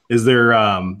 18. Is there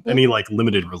any like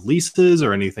limited releases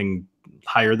or anything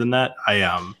higher than that?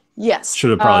 Yes.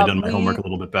 Should have probably done my homework a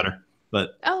little bit better.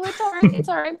 But it's all right. It's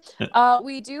all right.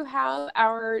 We do have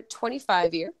our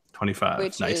 25-year. 25.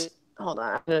 Which nice. is, hold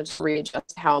on, I'm going to just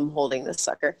readjust how I'm holding this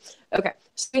sucker. Okay,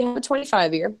 so we have a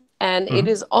 25-year, and it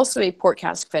is also a port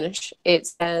cask finish. It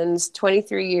spends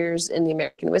 23 years in the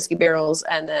American whiskey barrels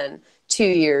and then 2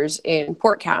 years in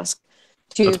port cask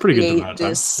to That's pretty create good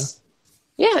this.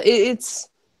 Yeah, it's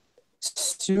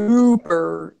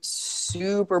super,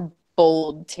 super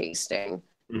bold tasting.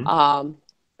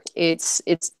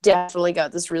 It's definitely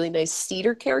got this really nice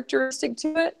cedar characteristic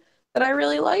to it that I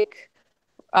really like.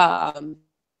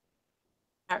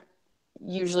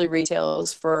 Usually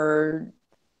retails for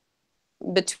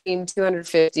between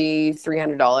 $250,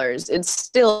 $300. It's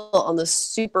still on the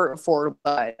super affordable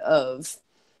side of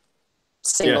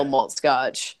single malt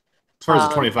Scotch. As far as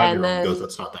the 25-year-old goes,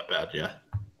 that's not that bad. Yeah.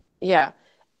 Yeah.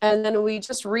 And then we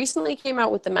just recently came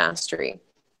out with the Mastery.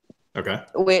 Okay.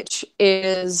 Which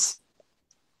is,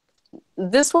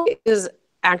 this one is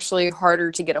actually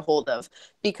harder to get a hold of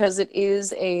because it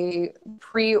is a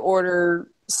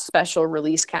pre-order special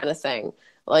release kind of thing.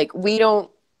 Like we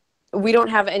don't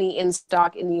have any in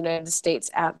stock in the United States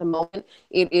at the moment.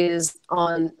 It is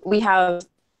we have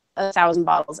 1,000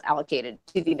 bottles allocated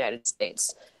to the United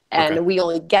States, and we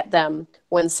only get them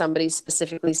when somebody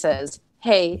specifically says,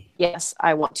 hey, yes,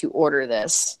 I want to order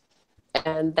this.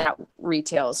 And that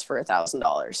retails for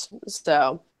 $1,000.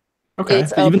 So okay,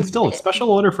 but even still, a special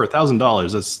order for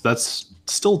 $1,000. That's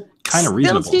still kind of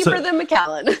reasonable. Still cheaper than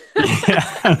Macallan.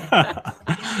 Yeah.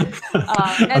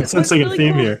 I'm sensing a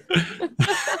theme here.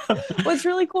 What's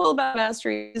really cool about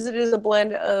Mastery is it is a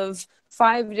blend of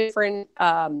 5 different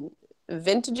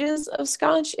vintages of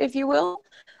Scotch, if you will.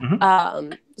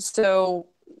 So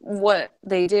what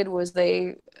they did was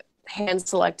they hand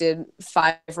selected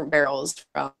 5 different barrels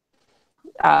from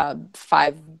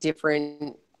 5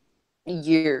 different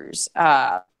years,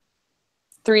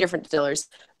 3 different distillers.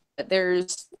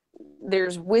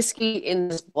 There's whiskey in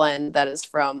this blend that is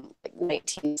from like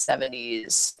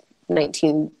 1970s,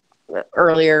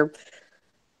 earlier.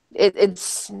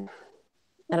 It's, and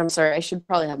I'm sorry, I should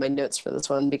probably have my notes for this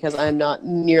one because I'm not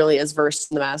nearly as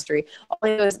versed in the Mastery. All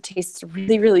I know is it tastes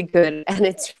really, really good, and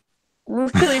it's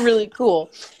really, really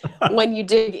cool when you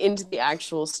dig into the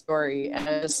actual story.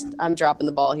 And I'm dropping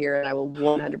the ball here, and I will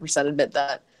 100% admit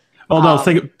that. Well, no,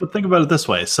 think about it this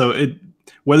way. So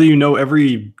whether you know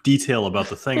every detail about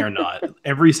the thing or not,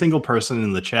 every single person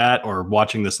in the chat or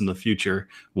watching this in the future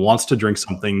wants to drink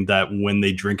something that when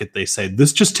they drink it, they say,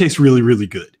 this just tastes really, really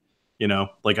good. You know,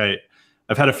 like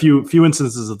I've had a few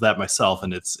instances of that myself,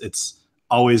 and it's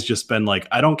always just been like,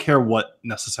 I don't care what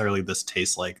necessarily this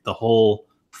tastes like. The whole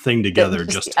thing together,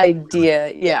 just the idea,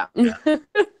 really, yeah.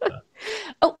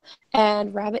 Oh,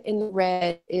 and Rabbit in the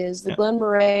Red is the Glen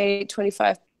Moray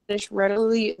 25 finish,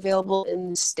 readily available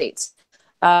in the States.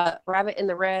 Rabbit in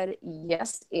the Red,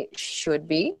 yes, it should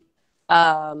be.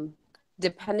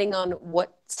 Depending on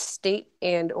what state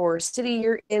and or city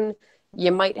you're in,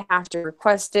 you might have to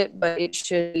request it, but you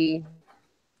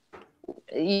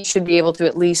should be able to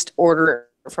at least order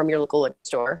it from your local liquor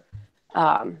store.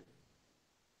 Oh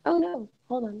no,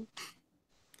 hold on.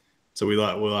 So we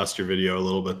lost your video a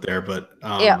little bit there, but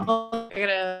yeah,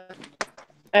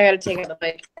 I gotta take out the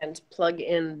mic and plug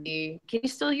in the. Can you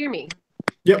still hear me?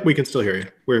 Yep, we can still hear you.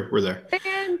 We're there.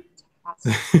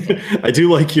 I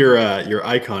do like your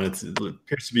icon. It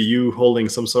appears to be you holding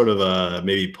some sort of a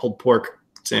maybe pulled pork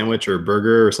sandwich or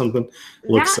burger or something.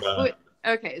 Looks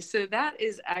okay, so that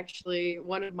is actually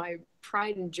one of my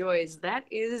pride and joys. That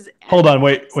is hold on,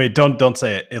 wait, don't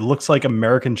say it. It looks like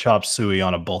American chop suey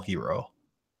on a bulky roll.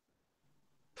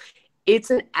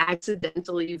 It's an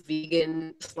accidentally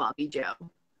vegan sloppy Joe.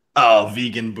 Oh,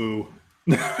 vegan boo.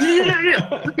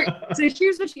 Okay, so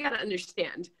here's what you got to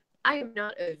understand. I am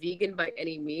not a vegan by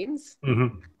any means.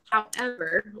 Mm-hmm.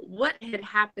 However, what had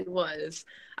happened was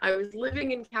I was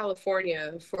living in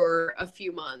California for a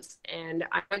few months, and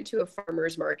I went to a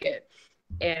farmer's market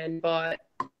and bought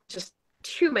just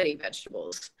too many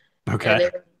vegetables. Okay.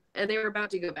 And they were about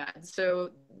to go bad.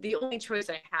 So the only choice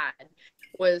I had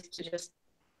was to just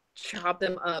chop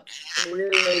them up really,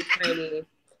 really tiny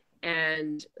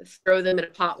and throw them in a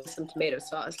pot with some tomato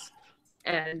sauce.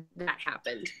 And that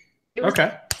happened. It was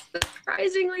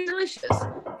surprisingly delicious.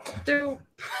 So,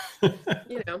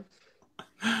 you know,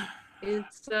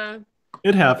 it's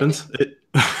it happens.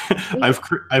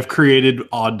 I've created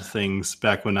odd things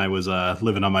back when I was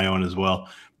living on my own as well.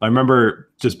 I remember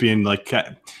just being like,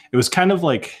 it was kind of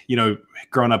like, you know,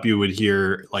 growing up, you would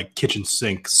hear like kitchen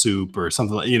sink soup or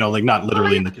something, like, you know, like not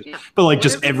literally in the kitchen, but like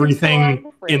just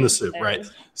everything in the soup, right?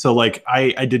 So like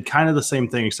I did kind of the same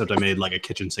thing, except I made like a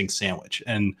kitchen sink sandwich,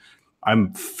 and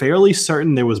I'm fairly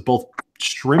certain there was both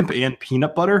shrimp and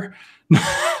peanut butter.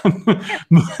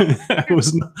 It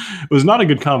was not a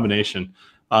good combination.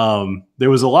 There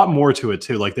was a lot more to it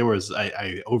too. Like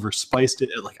I overspiced it.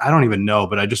 Like, I don't even know,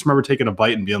 but I just remember taking a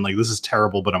bite and being like, this is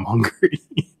terrible, but I'm hungry.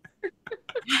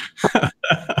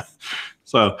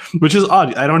 So, which is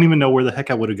odd. I don't even know where the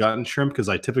heck I would have gotten shrimp, because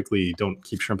I typically don't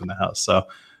keep shrimp in the house. So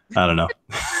I don't know.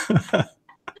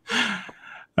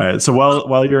 All right. So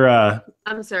while you're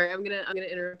I'm sorry, I'm gonna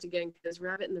interrupt again, because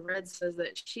Rabbit in the Red says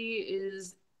that she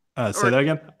is say that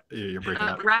again. You're breaking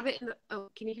up. Rabbit in the, oh,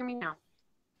 can you hear me now?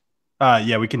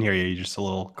 Yeah, we can hear you. You're just a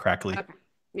little crackly. Okay.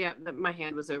 Yeah, my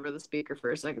hand was over the speaker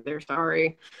for a second there.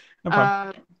 Sorry. No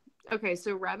problem. Okay,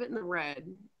 so Rabbit in the Red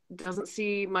doesn't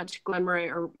see much Glen Moray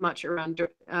or much around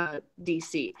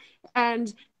DC.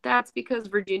 And that's because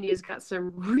Virginia's got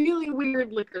some really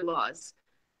weird liquor laws.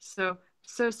 So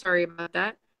sorry about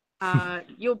that.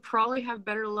 You'll probably have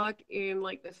better luck in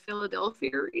like the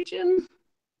Philadelphia region.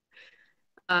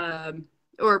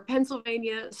 Or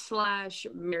Pennsylvania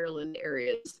 / Maryland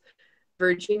areas.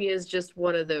 Virginia is just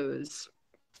one of those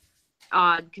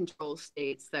odd control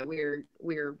states that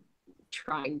we're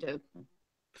trying to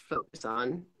focus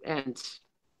on, and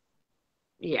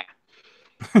yeah.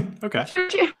 Okay.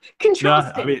 Control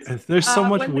states. I mean, there's so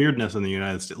much weirdness in the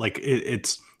United States. Like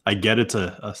it's I get it's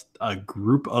a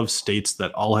group of states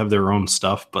that all have their own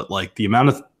stuff, but like the amount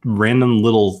of random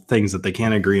little things that they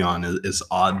can't agree on is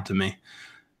odd to me.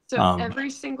 So every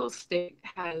single state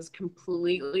has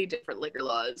completely different liquor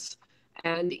laws.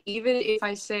 And even if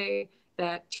I say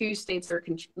that two states are,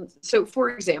 so for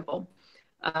example,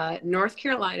 North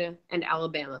Carolina and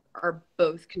Alabama are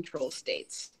both control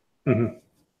states. Mm-hmm.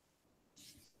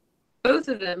 Both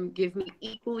of them give me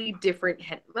equally different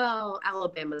well,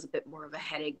 Alabama's a bit more of a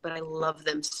headache, but I love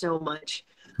them so much.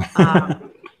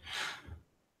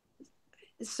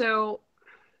 So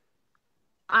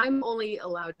I'm only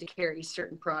allowed to carry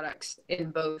certain products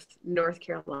in both North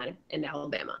Carolina and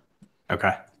Alabama.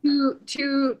 Okay.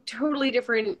 Two totally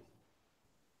different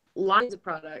lines of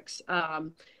products.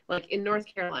 Like in North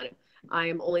Carolina, I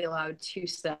am only allowed to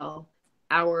sell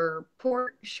our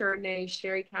port, Chardonnay,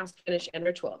 sherry, cask finish, and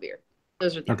our 12-year.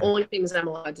 Those are the only things I'm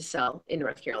allowed to sell in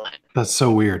North Carolina. That's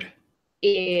so weird.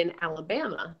 In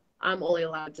Alabama, I'm only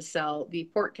allowed to sell the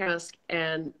port cask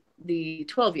and the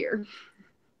 12-year.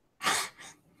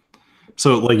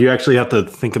 So, like, you actually have to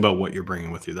think about what you're bringing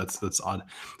with you. That's odd.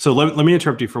 So let me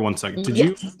interrupt you for 1 second.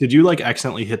 Did you like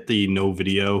accidentally hit the no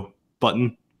video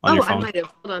button on your phone? I might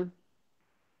have. Hold on.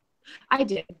 I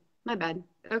did. My bad.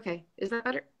 Okay. Is that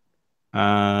better?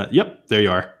 Yep. There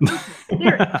you are. All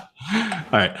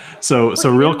right. So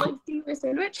real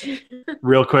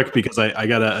quick, because I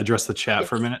gotta address the chat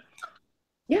for a minute.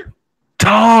 Yeah.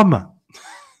 Tom.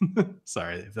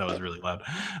 Sorry if that was really loud.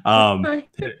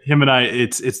 Him and I,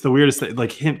 it's the weirdest thing.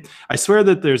 Like him, I swear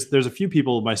that there's a few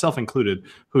people, myself included,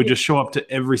 who just show up to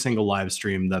every single live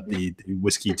stream that the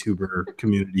whiskey tuber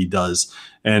community does.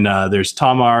 And there's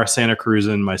Tom R, Santa Cruz,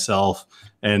 and myself,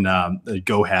 and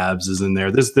Go Habs is in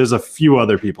there. There's a few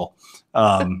other people.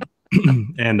 And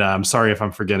I'm sorry if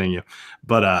I'm forgetting you,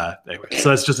 but anyway, so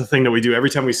that's just a thing that we do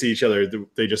every time we see each other.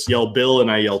 They just yell Bill,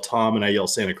 and I yell Tom, and I yell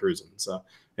Santa Cruz. So.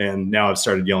 And now I've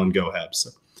started yelling Go Habs. So,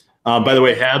 By the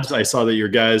way, Habs, I saw that your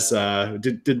guys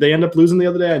did they end up losing the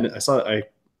other day? I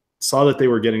saw that they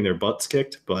were getting their butts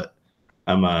kicked, but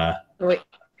I'm Wait,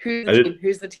 who's the team?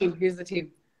 Who's the team? Who's the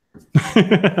team?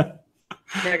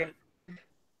 Okay.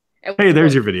 Hey,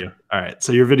 there's your video. All right,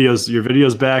 so your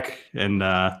video's back and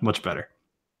much better.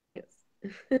 Yes.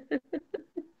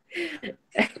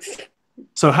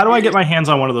 So how do I get my hands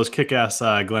on one of those kick-ass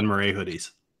Glen Moray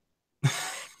hoodies?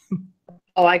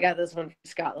 Oh, I got this one from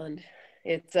Scotland.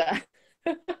 It's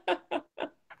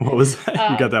What was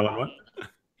that? You got that one? What?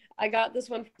 I got this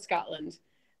one from Scotland.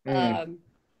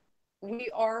 We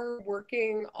are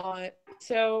working on,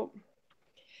 so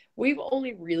we've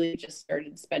only really just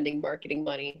started spending marketing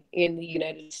money in the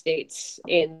United States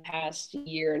in the past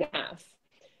year and a half.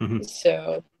 Mm-hmm.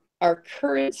 So our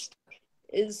current stock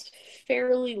is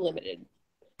fairly limited.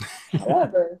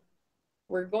 However,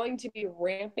 we're going to be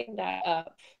ramping that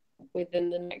up within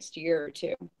the next year or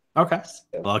two. Okay.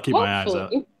 So well, I'll keep my eyes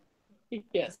out.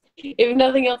 Yes. If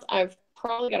nothing else, I've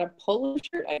probably got a polo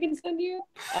shirt I can send you.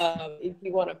 If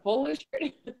you want a polo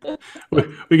shirt.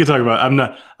 we can talk about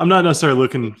it. I'm not necessarily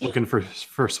looking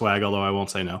for swag, although I won't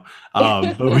say no.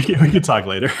 But we can talk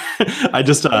later. I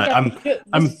just I'm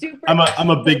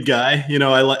a big guy. You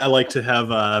know, I like to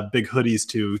have big hoodies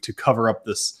to cover up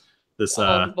this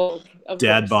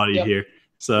dad body here.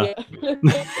 So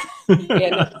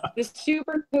the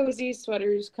super cozy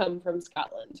sweaters come from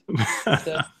Scotland.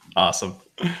 So. Awesome.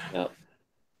 Yep.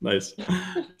 Nice.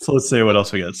 So let's see what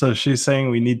else we got. So she's saying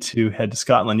we need to head to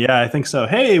Scotland. Yeah, I think so.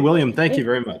 Hey, William, thank you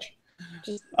very much.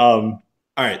 All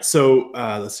right. So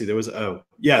let's see. There was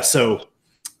So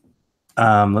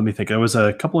let me think. There was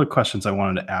a couple of questions I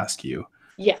wanted to ask you.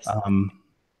 Yes.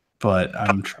 But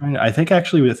I'm trying. I think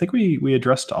we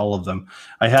addressed all of them.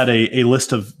 I had a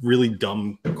list of really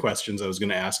dumb questions I was going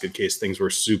to ask in case things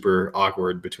were super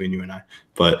awkward between you and I.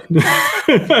 But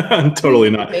I'm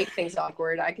totally not. Make things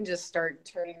awkward. I can just start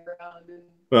turning around.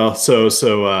 Well,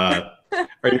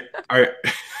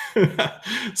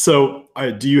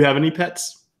 do you have any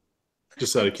pets?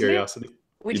 Just out of curiosity.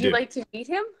 Would you like to meet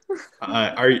him?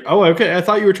 Okay. I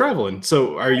thought you were traveling.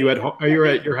 So are you at home? Are you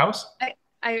at your house?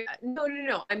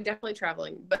 No. I'm definitely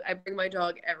traveling, but I bring my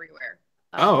dog everywhere.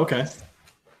 Okay.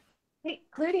 Hey,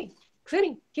 Clooney,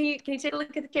 can you take a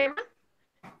look at the camera?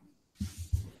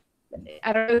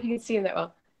 I don't know if you can see him that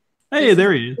well. Hey,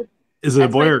 there he is. Is it a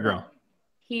boy or a girl?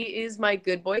 He is my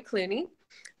good boy, Clooney.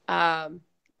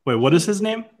 Wait, what is his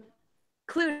name?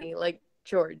 Clooney, like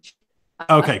George.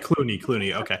 Okay,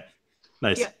 Clooney. Okay,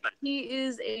 nice. Yeah, he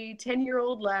is a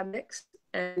 10-year-old lab mix,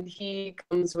 and he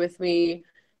comes with me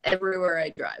everywhere I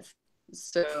drive.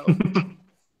 So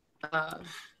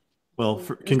well,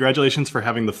 congratulations for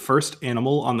having the first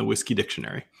animal on the whiskey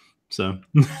dictionary. So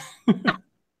and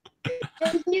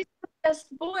he's the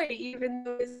best boy, even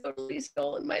though he's totally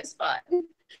stolen my spot.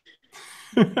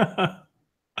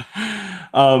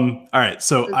 All right,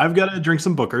 so I've got to drink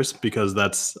some Bookers because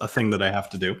that's a thing that I have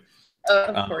to do.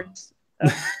 Of course.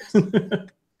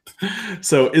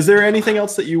 So is there anything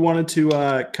else that you wanted to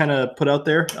kind of put out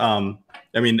there?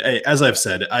 I mean, as I've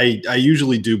said, I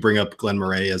usually do bring up Glen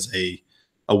Moray as a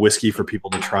whiskey for people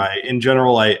to try. In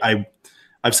general, I've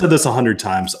said this 100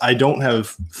 times. I don't have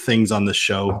things on this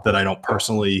show that I don't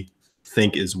personally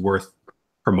think is worth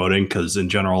promoting because in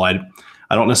general, I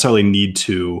don't necessarily need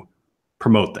to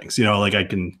promote things. You know, like I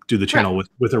can do the channel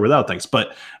with or without things.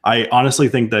 But I honestly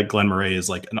think that Glen Moray is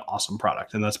like an awesome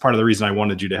product, and that's part of the reason I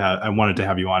wanted to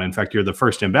have you on. In fact, you're the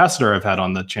first ambassador I've had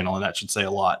on the channel, and that should say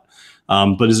a lot.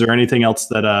 But is there anything else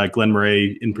that Glen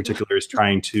Moray in particular is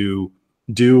trying to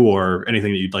do, or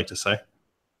anything that you'd like to say?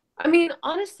 I mean,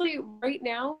 honestly, right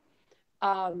now,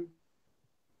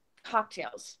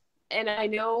 cocktails. And I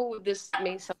know this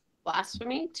may sound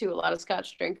blasphemy to a lot of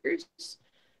Scotch drinkers,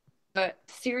 but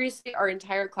seriously, our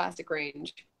entire classic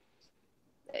range.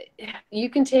 You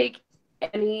can take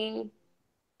any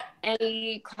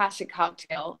classic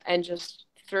cocktail and just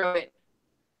throw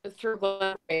Glen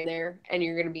Moray in there, and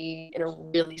you're going to be in a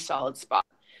really solid spot.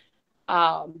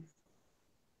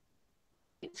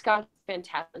 Scotch is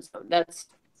fantastic. So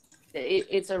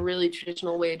it's a really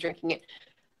traditional way of drinking it.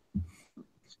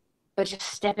 But just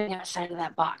stepping outside of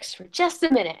that box for just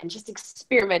a minute and just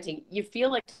experimenting, you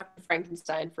feel like Dr.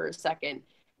 Frankenstein for a second,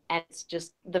 and it's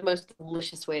just the most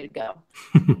delicious way to go.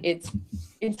 It's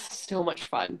so much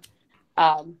fun.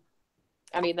 I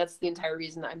mean, that's the entire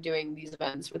reason I'm doing these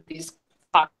events with these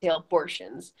cocktail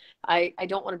portions. I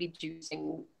don't want to be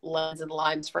juicing lemons and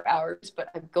limes for hours, but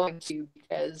I'm going to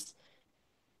because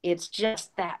it's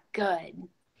just that good.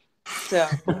 So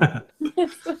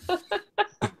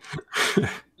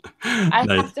I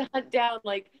have to hunt down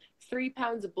like 3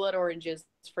 pounds of blood oranges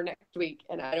for next week,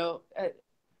 and I don't.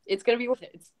 It's gonna be worth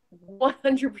it. It's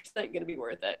 100% gonna be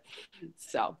worth it.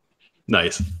 So.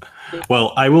 Nice.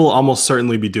 Well, I will almost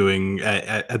certainly be doing,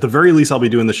 at the very least, I'll be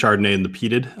doing the Chardonnay and the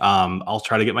peated. I'll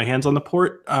try to get my hands on the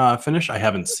port finish. I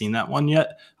haven't seen that one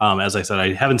yet. As I said,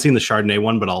 I haven't seen the Chardonnay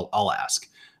one, but I'll ask.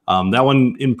 That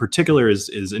one in particular is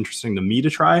interesting to me to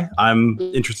try. I'm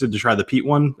interested to try the peat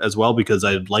one as well, because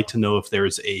I'd like to know if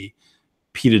there's a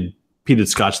peated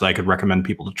Scotch that I could recommend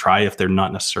people to try if they're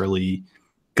not necessarily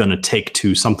going to take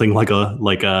to something like a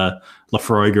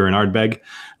Lafroig or an Ardbeg.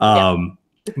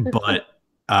 But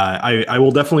I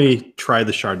will definitely try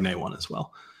the Chardonnay one as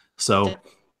well. So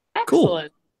excellent. Cool.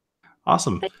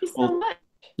 Awesome. Thank you so much.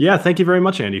 Yeah, thank you very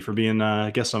much, Andy, for being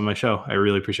a guest on my show. I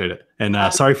really appreciate it. And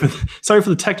sorry for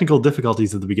the technical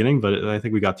difficulties at the beginning, but I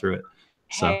think we got through it.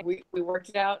 So hey, we worked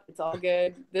it out. It's all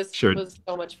good. This was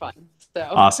so much fun. So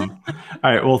awesome. All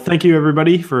right. Well, thank you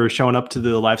everybody for showing up to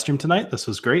the live stream tonight. This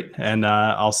was great. And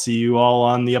I'll see you all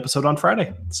on the episode on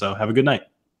Friday. So have a good night.